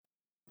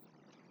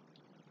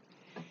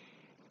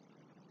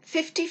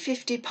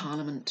50-50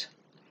 Parliament,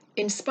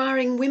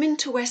 Inspiring Women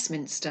to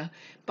Westminster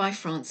by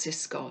Francis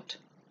Scott.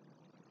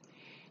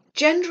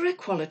 Gender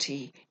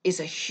equality is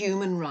a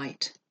human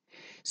right.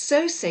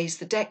 So says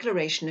the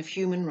Declaration of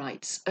Human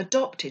Rights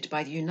adopted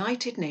by the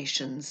United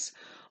Nations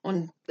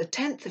on the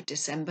 10th of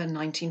December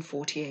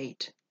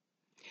 1948.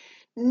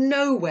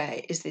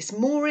 Nowhere is this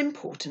more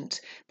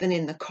important than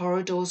in the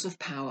corridors of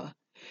power,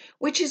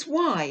 which is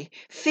why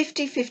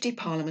 50-50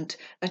 Parliament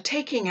are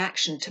taking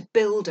action to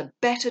build a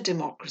better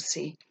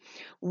democracy,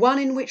 one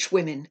in which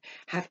women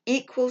have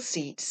equal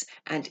seats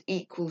and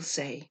equal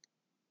say.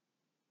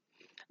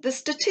 The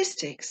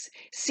statistics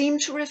seem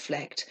to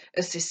reflect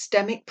a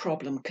systemic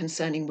problem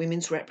concerning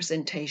women's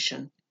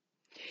representation.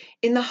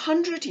 In the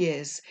 100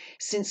 years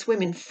since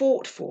women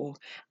fought for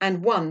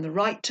and won the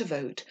right to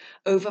vote,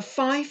 over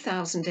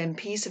 5,000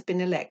 MPs have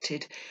been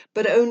elected,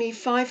 but only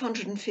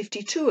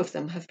 552 of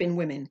them have been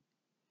women.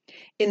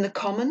 In the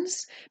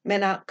Commons,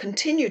 men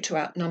continue to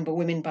outnumber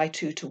women by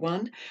 2 to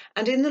 1,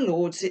 and in the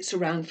Lords it's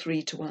around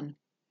 3 to 1.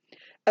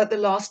 At the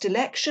last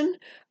election,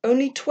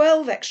 only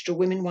 12 extra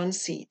women won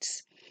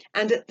seats,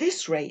 and at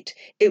this rate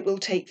it will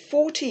take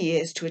 40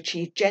 years to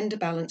achieve gender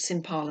balance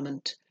in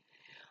Parliament.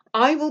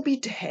 I will be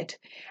dead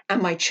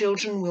and my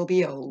children will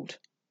be old.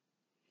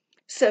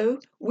 So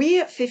we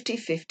at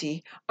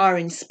 50-50 are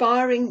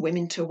inspiring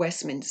women to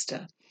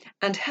Westminster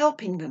and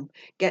helping them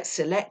get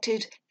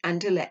selected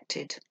and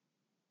elected.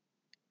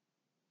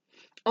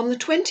 On the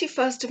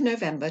 21st of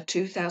November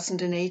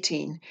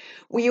 2018,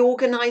 we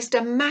organised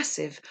a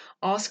massive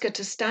Ask Her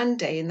to Stand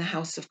Day in the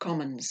House of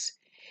Commons.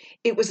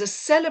 It was a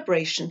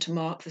celebration to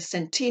mark the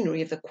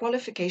centenary of the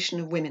Qualification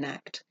of Women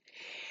Act,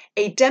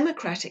 a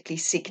democratically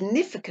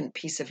significant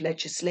piece of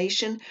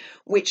legislation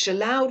which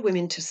allowed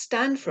women to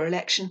stand for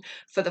election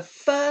for the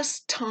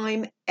first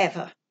time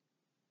ever.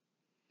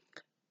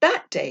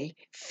 That day,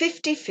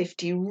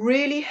 50-50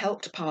 really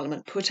helped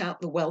Parliament put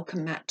out the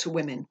welcome mat to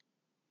women.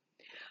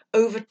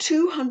 Over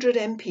 200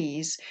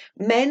 MPs,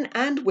 men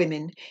and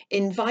women,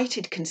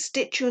 invited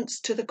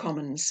constituents to the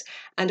Commons,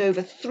 and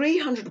over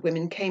 300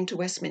 women came to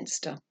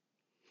Westminster.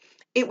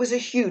 It was a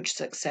huge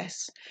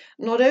success,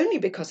 not only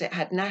because it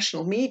had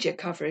national media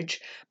coverage,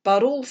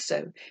 but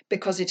also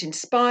because it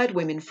inspired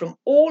women from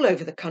all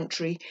over the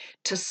country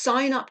to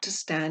sign up to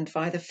stand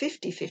via the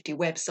 50-50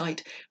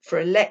 website for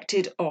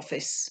elected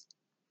office.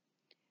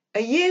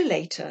 A year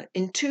later,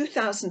 in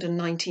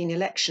 2019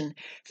 election,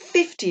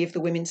 50 of the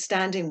women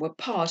standing were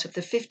part of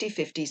the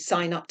 50-50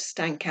 Sign Up to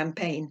Stand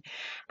campaign,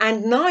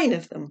 and 9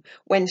 of them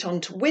went on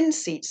to win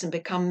seats and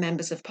become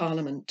members of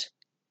Parliament.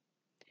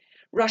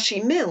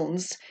 Rushie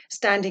Milnes,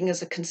 standing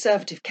as a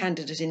Conservative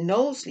candidate in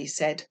Knowsley,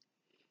 said,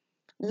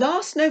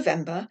 "Last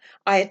November,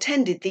 I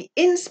attended the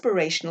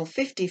inspirational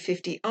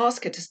 50-50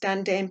 Ask Her to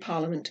Stand Day in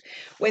Parliament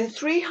when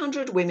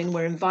 300 women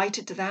were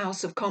invited to the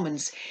House of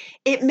Commons.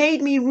 It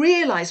made me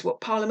realise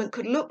what Parliament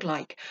could look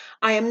like.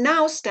 I am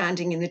now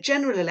standing in the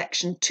general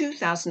election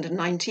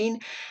 2019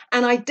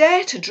 and I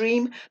dare to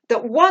dream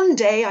that one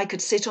day I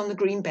could sit on the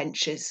green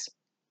benches."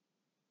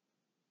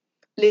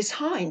 Liz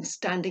Hines,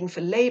 standing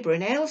for Labour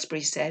in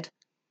Aylesbury, said,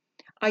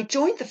 "I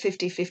joined the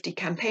 50-50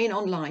 campaign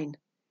online.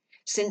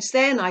 Since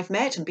then, I've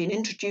met and been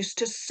introduced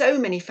to so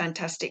many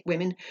fantastic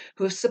women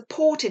who have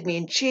supported me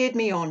and cheered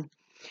me on.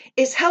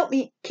 It's helped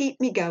me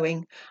keep me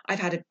going. I've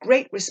had a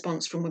great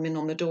response from women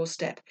on the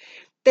doorstep.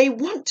 They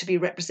want to be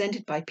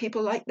represented by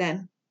people like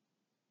them."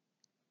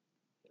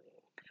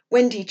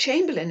 Wendy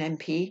Chamberlain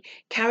MP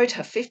carried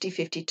her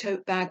 50-50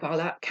 tote bag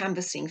while out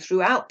canvassing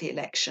throughout the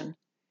election.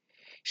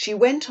 She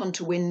went on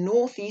to win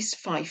North East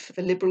Fife for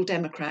the Liberal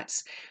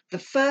Democrats, the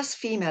first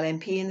female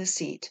MP in the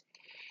seat.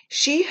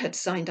 She had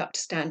signed up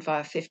to stand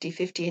via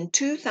 50-50 in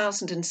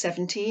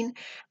 2017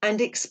 and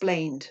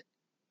explained,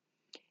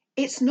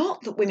 "It's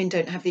not that women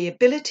don't have the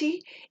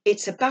ability,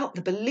 it's about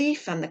the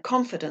belief and the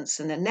confidence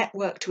and the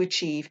network to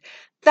achieve.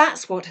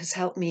 That's what has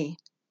helped me."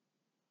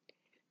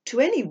 To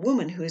any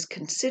woman who is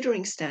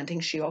considering standing,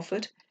 she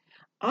offered,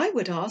 "I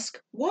would ask,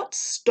 what's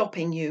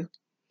stopping you?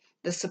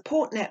 The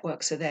support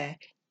networks are there,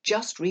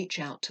 just reach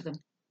out to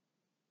them."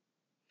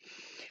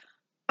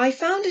 I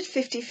founded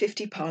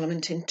 50-50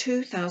 Parliament in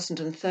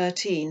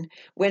 2013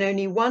 when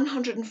only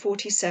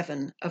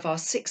 147 of our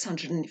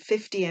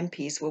 650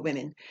 MPs were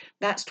women.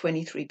 That's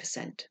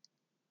 23%.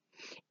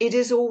 It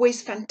is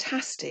always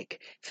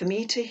fantastic for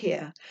me to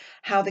hear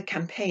how the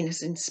campaign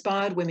has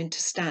inspired women to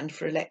stand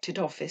for elected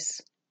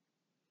office.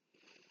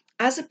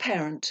 As a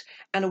parent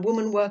and a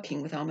woman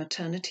working with our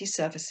maternity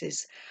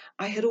services,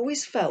 I had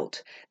always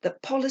felt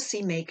that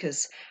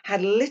policymakers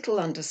had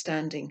little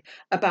understanding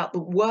about the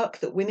work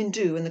that women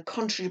do and the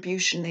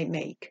contribution they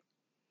make.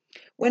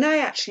 When I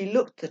actually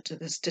looked at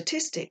the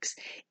statistics,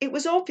 it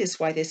was obvious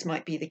why this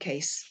might be the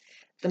case.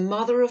 The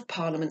mother of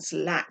parliaments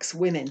lacks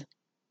women.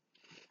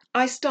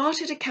 I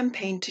started a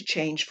campaign to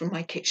change from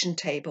my kitchen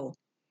table.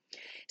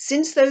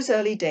 Since those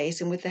early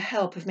days, and with the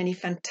help of many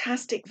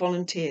fantastic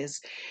volunteers,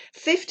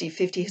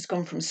 50-50 has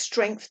gone from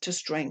strength to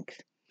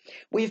strength.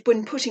 We've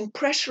been putting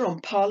pressure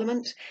on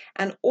Parliament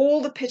and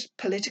all the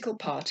political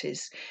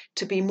parties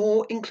to be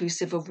more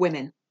inclusive of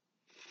women.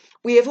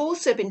 We have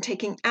also been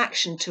taking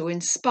action to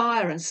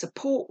inspire and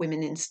support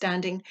women in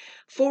standing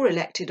for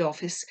elected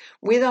office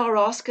with our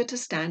Ask Her to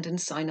Stand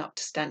and Sign Up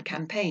to Stand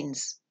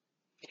campaigns.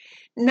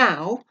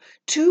 Now,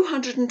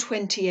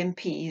 220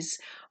 MPs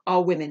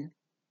are women,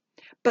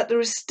 but there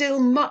is still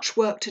much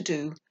work to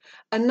do.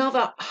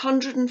 Another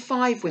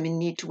 105 women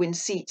need to win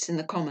seats in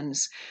the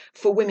Commons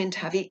for women to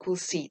have equal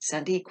seats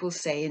and equal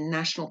say in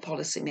national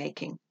policy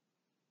making.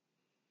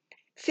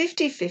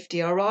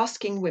 50/50 are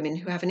asking women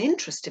who have an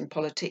interest in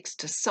politics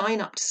to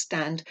sign up to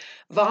stand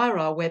via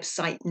our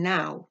website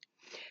now,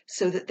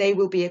 so that they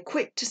will be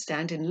equipped to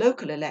stand in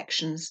local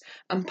elections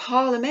and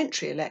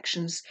parliamentary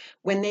elections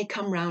when they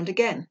come round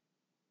again.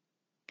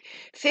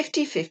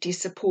 50/50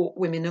 support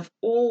women of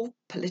all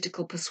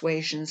political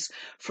persuasions,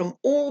 from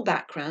all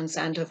backgrounds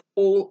and of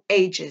all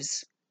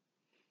ages.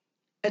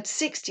 At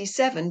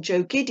 67,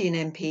 Jo Gideon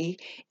MP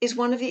is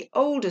one of the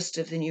oldest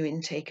of the new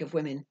intake of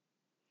women.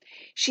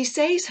 She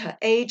says her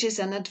age is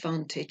an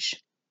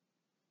advantage.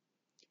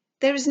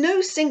 There is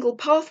no single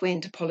pathway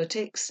into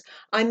politics.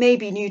 I may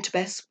be new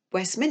to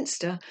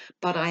Westminster,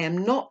 but I am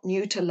not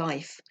new to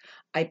life.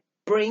 I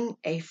bring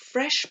a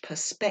fresh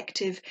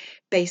perspective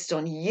based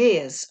on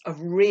years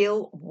of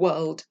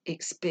real-world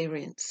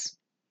experience.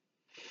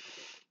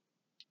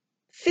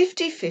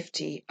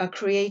 50/50 are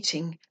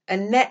creating a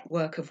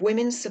network of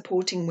women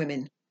supporting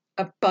women,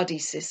 a buddy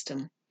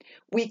system.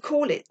 We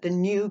call it the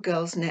New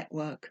Girls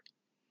Network.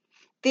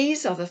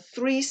 These are the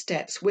 3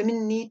 steps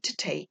women need to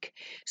take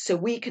so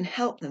we can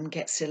help them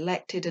get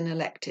selected and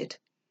elected.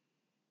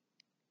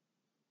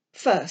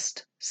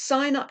 First,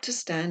 sign up to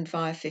stand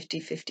via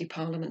 50/50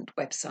 Parliament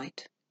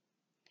website.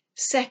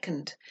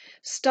 Second,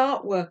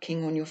 start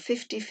working on your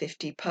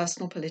 50/50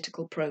 personal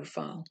political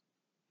profile.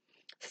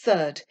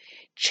 Third,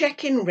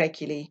 check in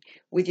regularly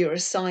with your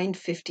assigned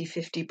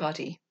 50/50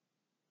 buddy.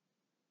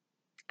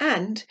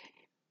 And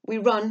we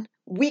run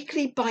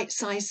weekly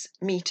bite-sized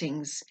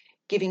meetings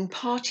giving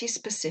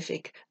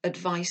party-specific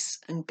advice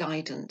and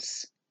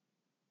guidance.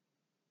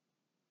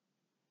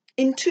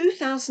 In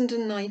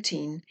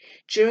 2019,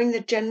 during the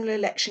general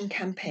election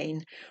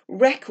campaign,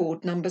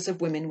 record numbers of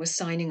women were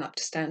signing up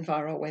to stand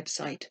via our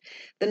website.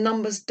 The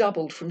numbers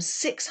doubled from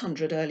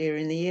 600 earlier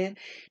in the year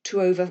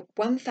to over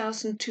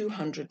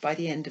 1,200 by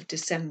the end of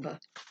December.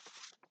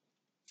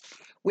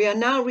 We are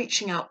now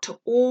reaching out to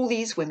all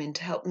these women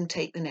to help them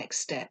take the next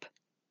step.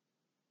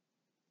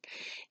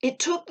 It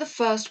took the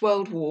First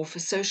World War for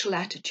social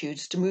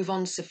attitudes to move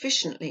on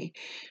sufficiently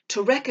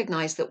to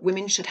recognise that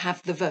women should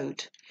have the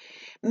vote.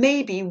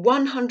 Maybe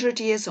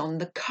 100 years on,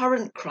 the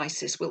current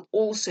crisis will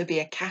also be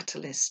a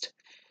catalyst.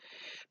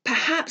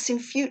 Perhaps in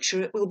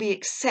future it will be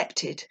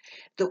accepted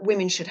that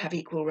women should have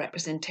equal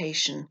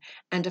representation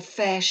and a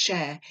fair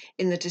share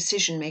in the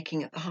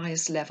decision-making at the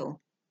highest level.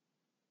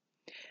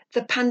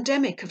 The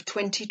pandemic of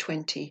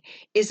 2020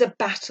 is a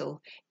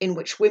battle in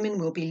which women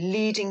will be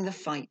leading the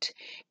fight,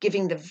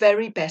 giving the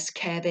very best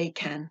care they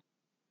can.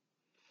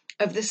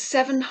 Of the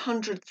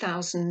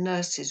 700,000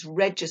 nurses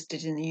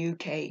registered in the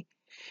UK,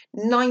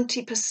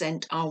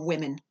 90% are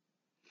women.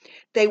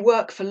 They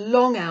work for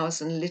long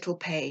hours and little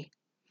pay.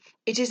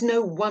 It is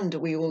no wonder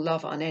we all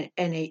love our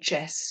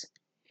NHS.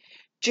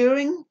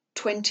 During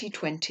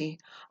 2020,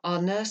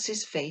 our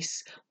nurses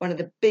face one of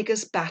the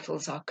biggest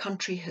battles our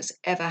country has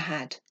ever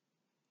had.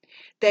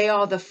 They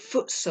are the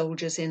foot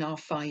soldiers in our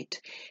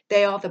fight.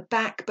 They are the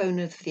backbone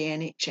of the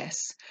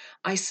NHS.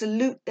 I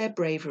salute their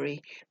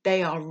bravery.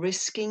 They are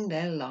risking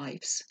their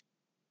lives.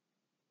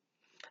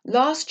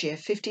 Last year,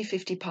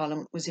 50/50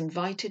 Parliament was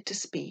invited to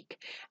speak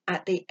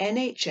at the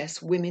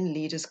NHS Women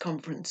Leaders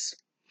Conference.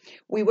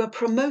 We were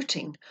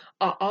promoting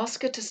our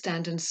Ask Her to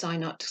Stand and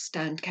Sign Up to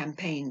Stand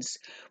campaigns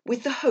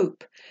with the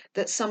hope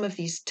that some of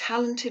these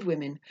talented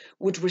women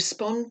would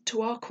respond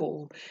to our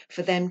call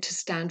for them to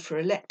stand for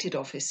elected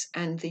office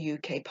and the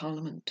UK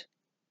Parliament.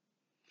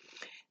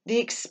 The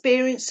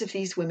experience of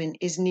these women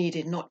is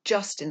needed not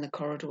just in the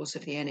corridors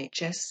of the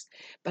NHS,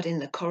 but in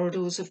the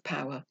corridors of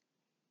power.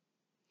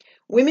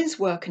 Women's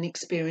work and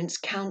experience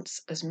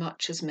counts as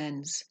much as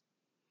men's.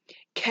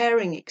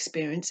 Caring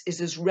experience is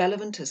as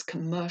relevant as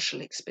commercial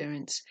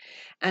experience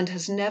and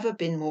has never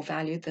been more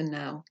valued than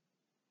now.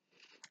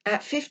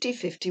 At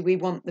 50/50, we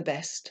want the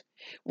best.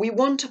 We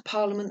want a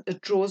parliament that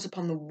draws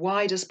upon the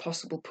widest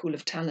possible pool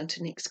of talent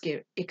and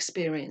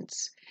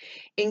experience,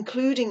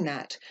 including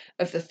that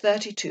of the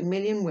 32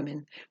 million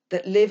women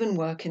that live and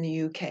work in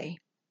the UK.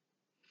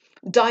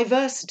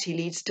 Diversity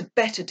leads to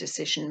better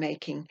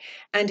decision-making,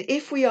 and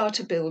if we are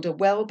to build a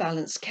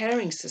well-balanced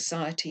caring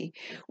society,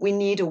 we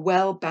need a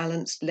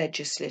well-balanced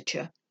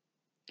legislature.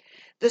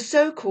 The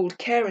so-called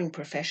caring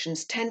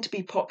professions tend to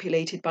be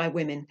populated by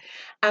women,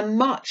 and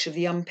much of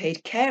the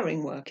unpaid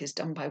caring work is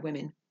done by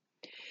women.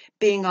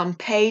 Being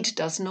unpaid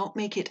does not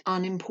make it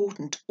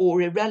unimportant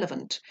or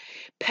irrelevant.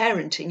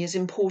 Parenting is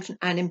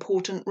an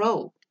important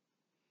role.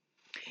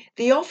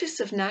 The Office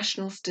of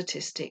National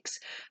Statistics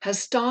has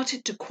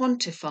started to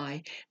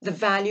quantify the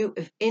value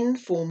of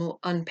informal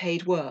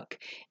unpaid work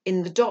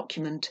in the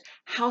document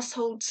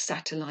Household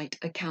Satellite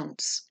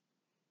Accounts.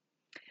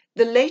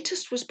 The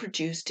latest was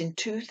produced in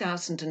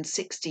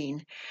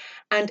 2016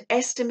 and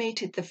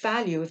estimated the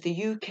value of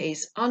the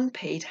UK's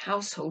unpaid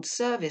household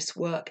service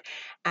work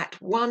at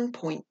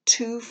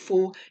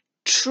 1.24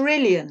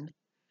 trillion,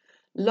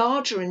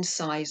 larger in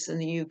size than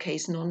the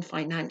UK's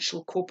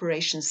non-financial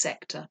corporation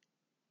sector.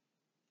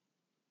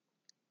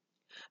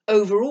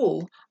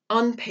 Overall,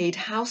 unpaid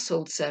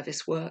household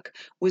service work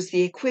was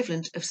the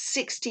equivalent of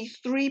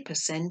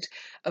 63%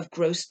 of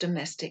gross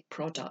domestic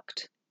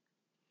product.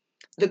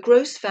 The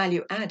gross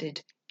value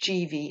added,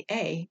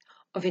 GVA,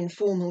 of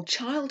informal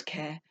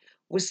childcare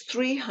was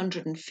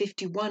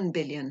 351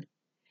 billion,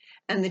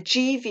 and the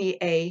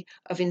GVA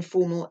of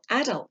informal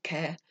adult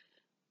care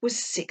was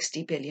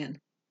 60 billion.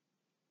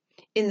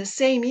 In the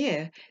same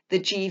year, the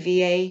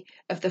GVA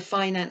of the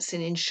finance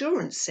and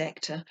insurance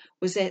sector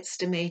was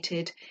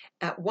estimated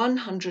at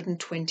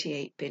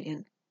 128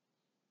 billion,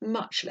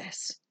 much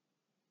less.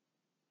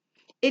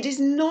 It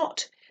is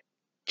not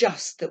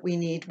just that we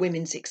need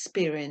women's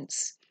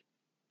experience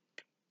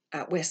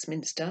at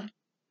Westminster.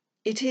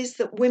 It is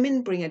that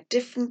women bring a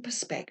different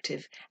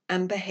perspective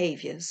and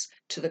behaviours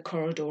to the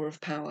corridor of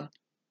power.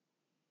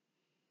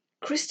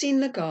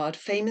 Christine Lagarde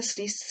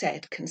famously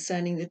said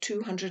concerning the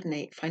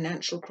 2008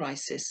 financial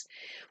crisis,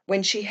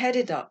 when she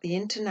headed up the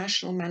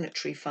International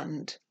Monetary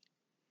Fund,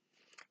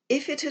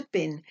 "If it had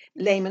been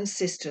Lehman's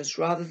sisters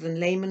rather than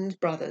Lehman's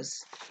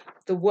brothers,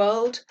 the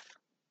world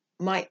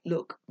might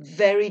look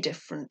very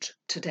different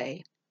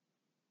today.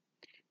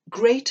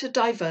 Greater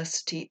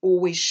diversity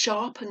always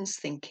sharpens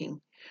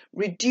thinking,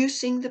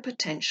 reducing the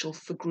potential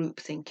for group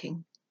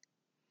thinking."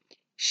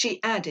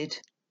 She added,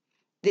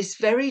 "This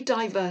very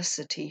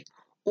diversity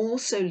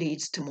also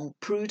leads to more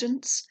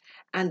prudence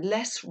and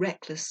less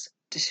reckless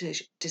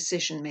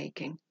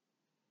decision-making."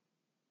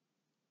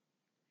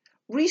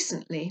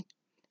 Recently,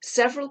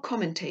 several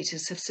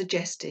commentators have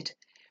suggested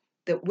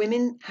that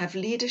women have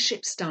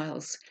leadership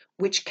styles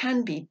which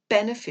can be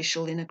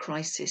beneficial in a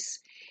crisis,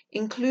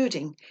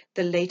 including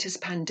the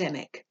latest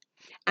pandemic,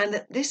 and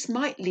that this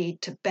might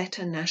lead to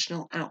better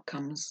national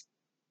outcomes.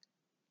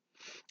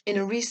 In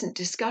a recent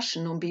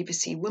discussion on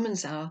BBC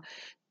Women's Hour,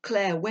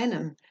 Claire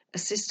Wenham,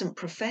 Assistant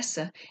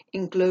Professor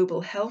in Global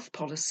Health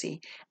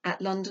Policy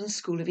at London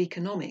School of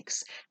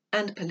Economics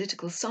and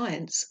Political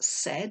Science,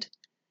 said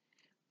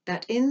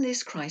that in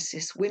this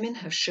crisis women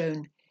have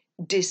shown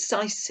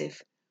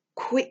decisive,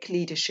 quick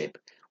leadership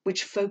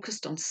which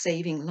focused on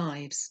saving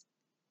lives.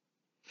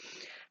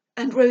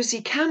 And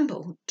Rosie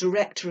Campbell,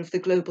 Director of the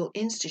Global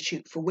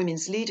Institute for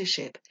Women's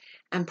Leadership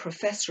and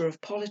Professor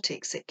of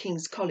Politics at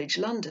King's College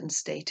London,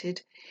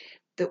 stated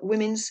that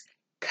women's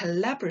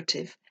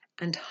collaborative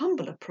and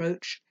humble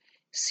approach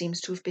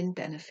seems to have been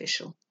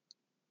beneficial.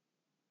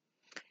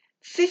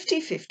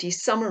 50/50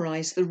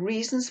 summarised the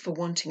reasons for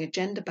wanting a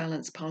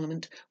gender-balanced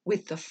parliament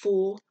with the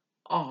 4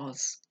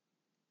 R's: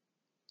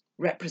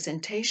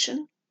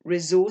 representation,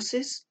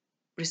 resources,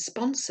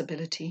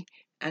 responsibility,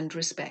 and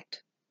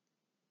respect.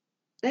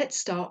 Let's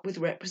start with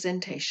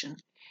representation,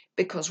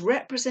 because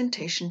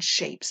representation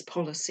shapes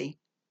policy.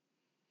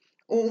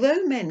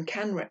 Although men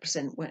can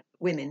represent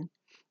women,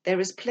 there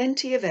is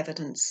plenty of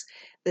evidence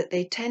that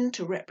they tend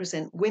to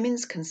represent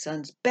women's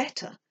concerns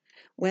better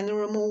when there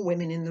are more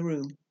women in the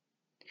room.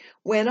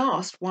 When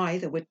asked why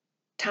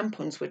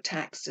tampons were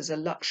taxed as a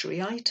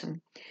luxury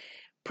item,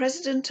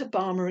 President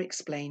Obama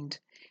explained,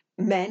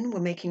 men were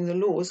making the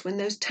laws when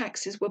those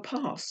taxes were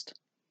passed.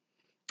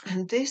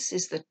 And this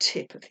is the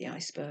tip of the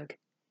iceberg.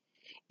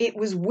 It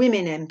was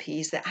women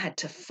MPs that had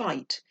to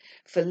fight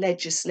for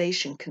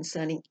legislation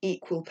concerning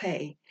equal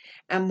pay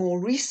and more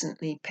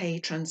recently pay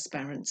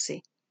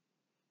transparency.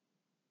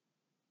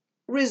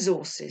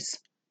 Resources.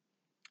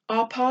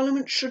 Our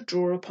Parliament should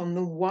draw upon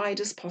the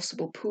widest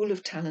possible pool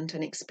of talent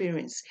and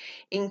experience,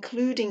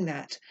 including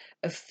that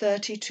of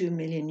 32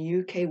 million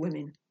UK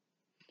women,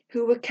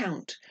 who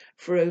account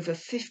for over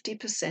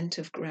 50%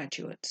 of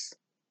graduates.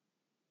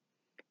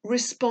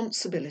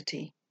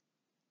 Responsibility.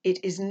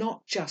 It is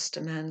not just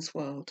a man's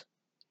world.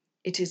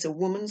 It is a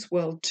woman's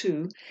world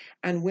too,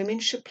 and women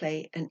should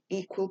play an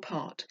equal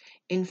part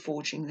in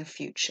forging the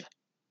future.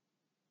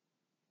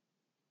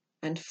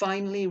 And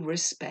finally,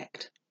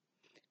 respect.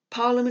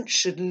 Parliament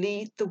should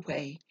lead the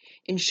way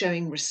in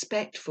showing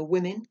respect for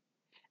women,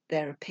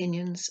 their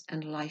opinions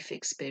and life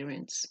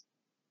experience.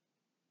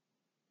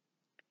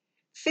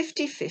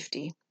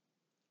 50/50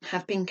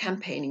 have been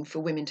campaigning for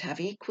women to have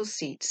equal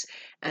seats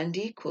and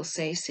equal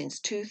say since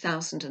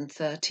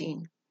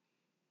 2013.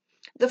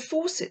 The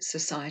Fawcett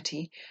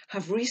Society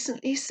have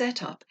recently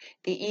set up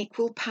the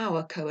Equal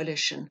Power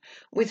Coalition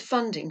with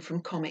funding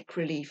from Comic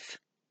Relief.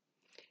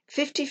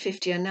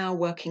 50/50 are now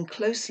working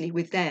closely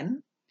with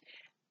them,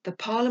 the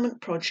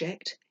Parliament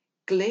Project,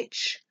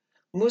 Glitch,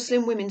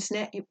 Muslim Women's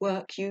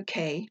Network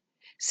UK,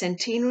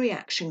 Centenary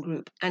Action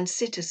Group and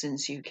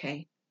Citizens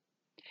UK.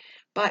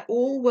 By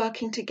all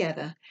working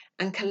together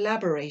and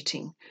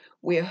collaborating,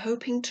 we are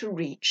hoping to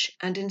reach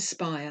and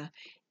inspire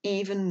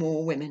even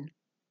more women.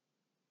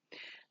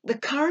 The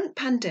current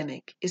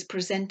pandemic is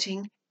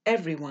presenting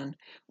everyone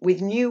with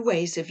new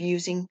ways of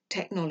using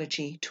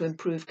technology to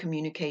improve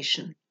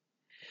communication.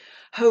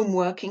 Home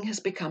working has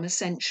become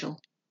essential.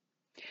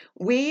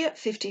 We at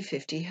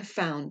 50/50 have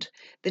found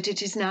that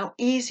it is now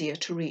easier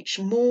to reach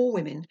more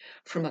women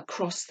from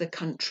across the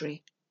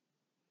country.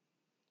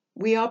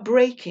 We are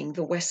breaking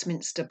the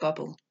Westminster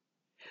bubble.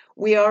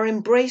 We are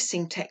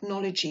embracing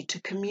technology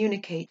to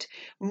communicate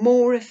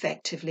more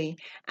effectively,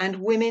 and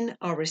women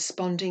are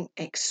responding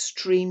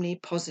extremely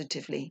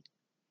positively.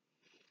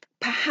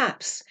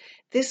 Perhaps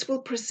this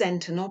will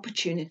present an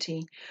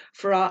opportunity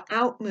for our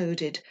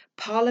outmoded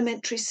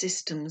parliamentary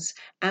systems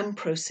and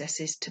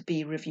processes to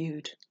be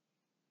reviewed.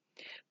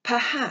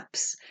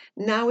 Perhaps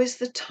now is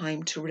the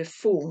time to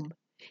reform,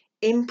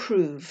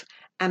 improve,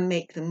 and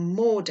make them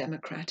more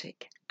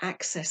democratic,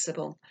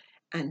 accessible,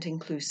 and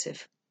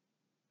inclusive.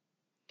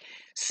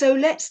 So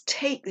let's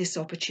take this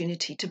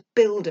opportunity to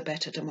build a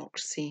better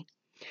democracy,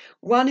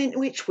 one in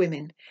which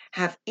women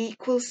have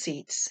equal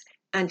seats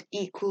and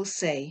equal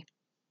say.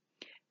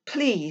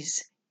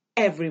 Please,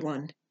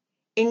 everyone,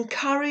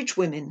 encourage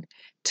women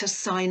to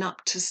sign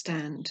up to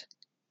stand.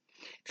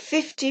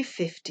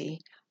 50/50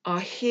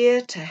 are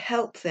here to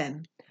help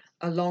them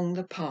along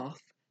the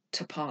path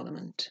to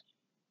Parliament.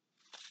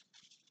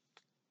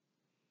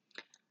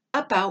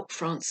 About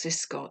Frances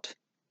Scott.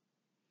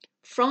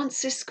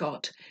 Frances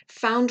Scott,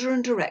 founder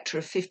and director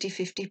of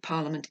 50/50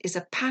 Parliament, is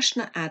a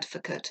passionate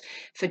advocate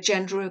for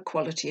gender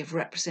equality of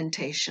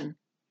representation.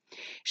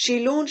 She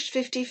launched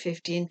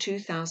 50/50 in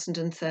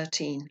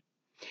 2013.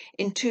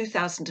 In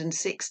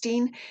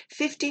 2016,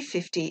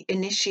 50/50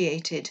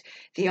 initiated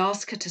the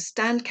Ask Her to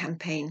Stand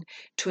campaign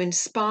to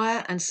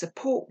inspire and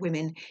support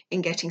women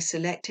in getting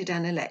selected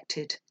and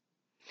elected.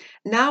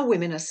 Now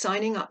women are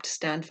signing up to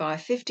stand via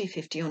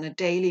 50/50 on a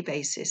daily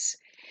basis,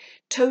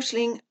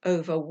 totaling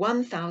over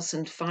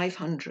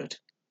 1,500.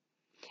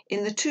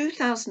 In the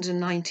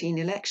 2019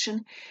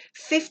 election,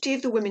 50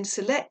 of the women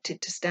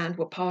selected to stand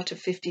were part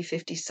of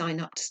 50/50 Sign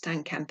Up to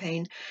Stand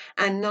campaign,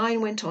 and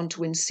 9 went on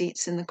to win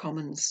seats in the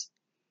Commons.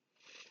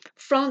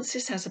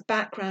 Frances has a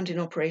background in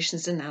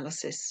operations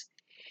analysis.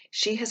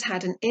 She has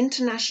had an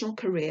international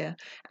career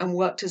and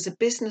worked as a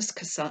business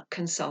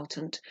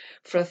consultant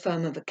for a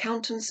firm of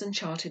accountants and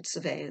chartered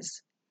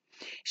surveyors.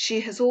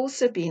 She has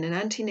also been an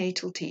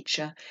antenatal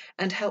teacher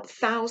and helped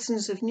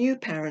thousands of new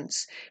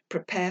parents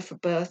prepare for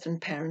birth and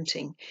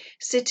parenting,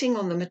 sitting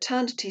on the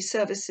Maternity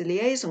Service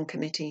Liaison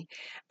Committee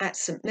at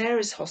St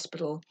Mary's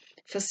Hospital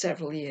for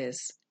several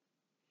years.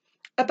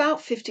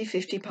 About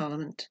 50/50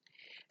 Parliament.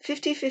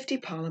 50/50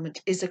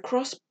 Parliament is a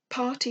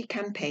cross-party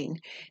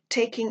campaign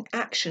taking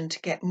action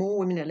to get more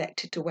women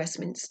elected to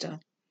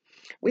Westminster.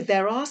 With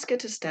their Ask Her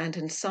to Stand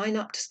and Sign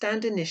Up to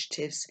Stand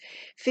initiatives,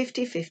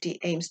 50/50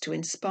 aims to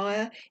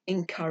inspire,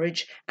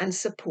 encourage, and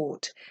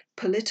support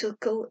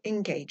political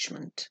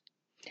engagement.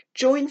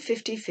 Join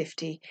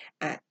 50/50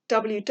 at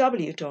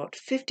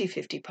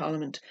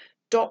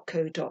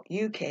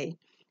www.5050parliament.co.uk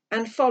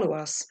and follow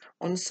us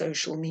on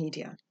social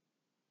media.